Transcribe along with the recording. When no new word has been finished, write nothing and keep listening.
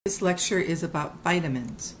This lecture is about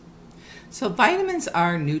vitamins. So vitamins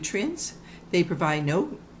are nutrients. They provide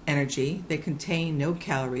no energy. They contain no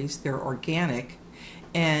calories. They're organic.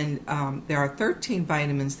 And there are 13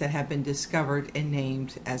 vitamins that have been discovered and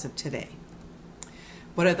named as of today.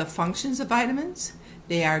 What are the functions of vitamins?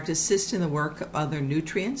 They are to assist in the work of other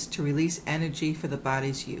nutrients to release energy for the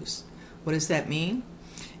body's use. What does that mean?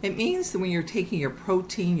 It means that when you're taking your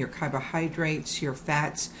protein, your carbohydrates, your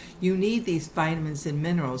fats, you need these vitamins and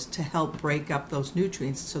minerals to help break up those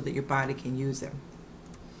nutrients so that your body can use them.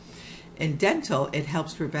 In dental, it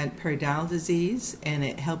helps prevent periodontal disease and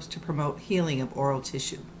it helps to promote healing of oral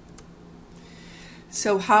tissue.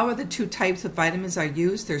 So how are the two types of vitamins are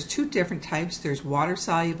used? There's two different types. There's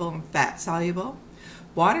water-soluble and fat-soluble.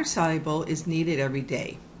 Water-soluble is needed every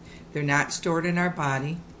day. They're not stored in our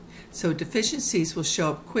body, so deficiencies will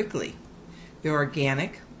show up quickly. They're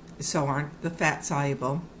organic, so aren't the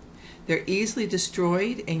fat-soluble. They're easily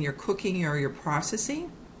destroyed in your cooking or your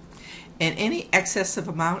processing, and any excessive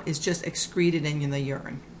amount is just excreted in the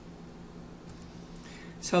urine.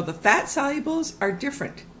 So the fat-solubles are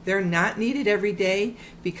different. They're not needed every day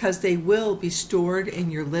because they will be stored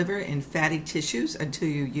in your liver and fatty tissues until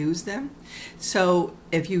you use them. So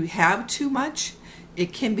if you have too much,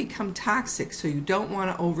 it can become toxic, so you don't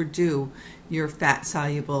want to overdo your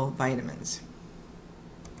fat-soluble vitamins.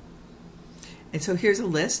 And so here's a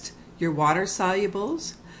list. Your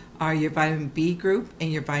water-solubles are your vitamin B group and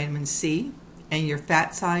your vitamin C, and your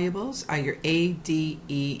fat-solubles are your A, D,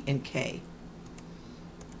 E, and K.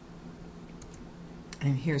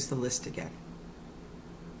 And here's the list again.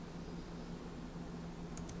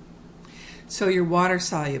 So your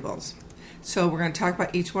water-solubles. So we're going to talk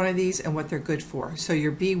about each one of these and what they're good for. So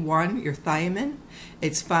your B1, your thiamine,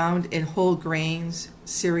 it's found in whole grains,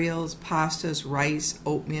 cereals, pastas, rice,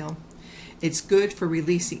 oatmeal. It's good for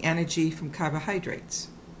releasing energy from carbohydrates.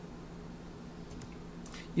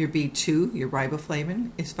 Your B2, your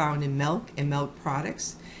riboflavin, is found in milk and milk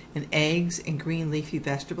products, in eggs and green leafy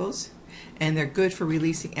vegetables, and they're good for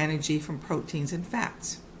releasing energy from proteins and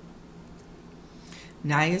fats.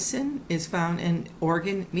 Niacin is found in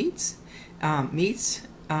organ meats,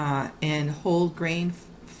 and whole grain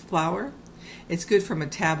flour. It's good for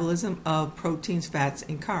metabolism of proteins, fats,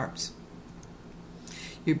 and carbs.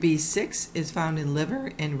 Your B6 is found in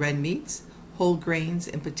liver and red meats, whole grains,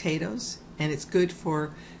 and potatoes, and it's good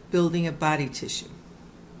for building of body tissue.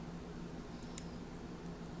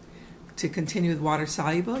 To continue with water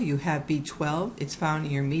soluble, you have B12. It's found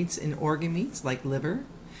in your meats and organ meats like liver.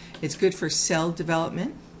 It's good for cell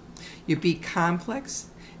development. Your B complex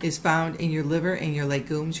is found in your liver and your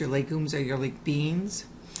legumes. Your legumes are your beans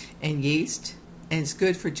and yeast, and it's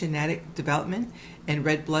good for genetic development and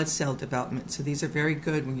red blood cell development. So these are very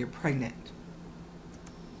good when you're pregnant.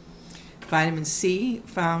 Vitamin C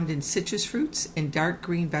found in citrus fruits and dark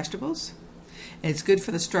green vegetables, and it's good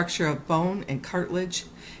for the structure of bone and cartilage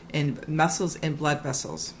and muscles and blood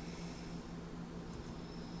vessels.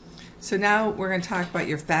 So now we're going to talk about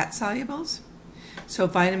your fat solubles. So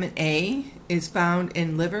vitamin A is found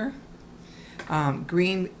in liver, dark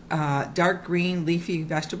green leafy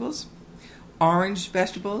vegetables, orange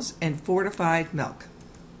vegetables, and fortified milk.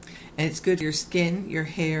 And it's good for your skin, your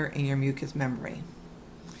hair, and your mucous membrane.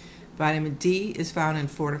 Vitamin D is found in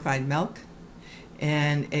fortified milk,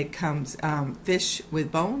 and it comes fish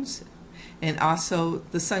with bones, and also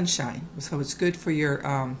the sunshine. So it's good for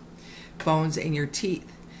your bones and your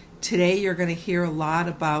teeth. Today you're going to hear a lot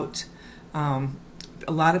about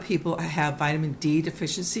a lot of people have vitamin D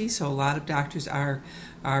deficiency, so a lot of doctors are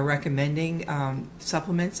recommending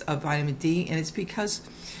supplements of vitamin D, and it's because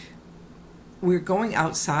we're going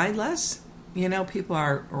outside less. You know, people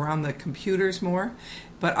are around the computers more,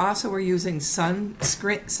 but also we're using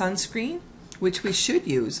sunscreen, which we should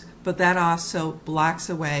use, but that also blocks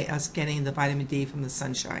away us getting the vitamin D from the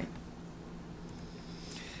sunshine.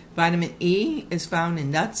 Vitamin E is found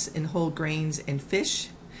in nuts and whole grains and fish,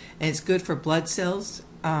 and it's good for blood cells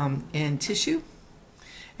and tissue.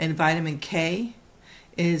 And vitamin K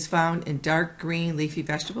is found in dark green leafy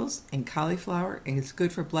vegetables and cauliflower, and it's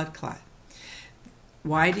good for blood clot.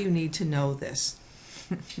 Why do you need to know this?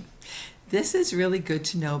 This is really good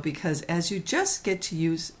to know because as you just get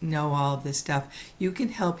to know all of this stuff, you can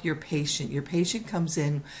help your patient. Your patient comes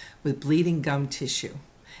in with bleeding gum tissue,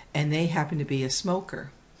 and they happen to be a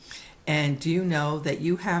smoker. And do you know that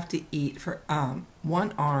you have to eat for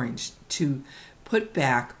one orange to put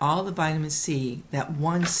back all the vitamin C that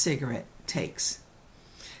one cigarette takes?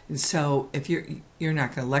 And so if you're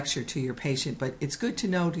not going to lecture to your patient, but it's good to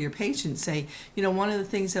know to your patient, say, you know, one of the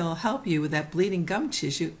things that will help you with that bleeding gum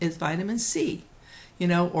tissue is vitamin C, you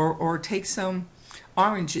know, or take some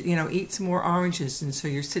orange, eat some more oranges, and so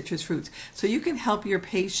your citrus fruits. So you can help your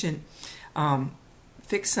patient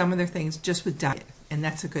fix some of their things just with diet, and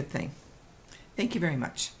that's a good thing. Thank you very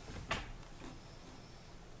much.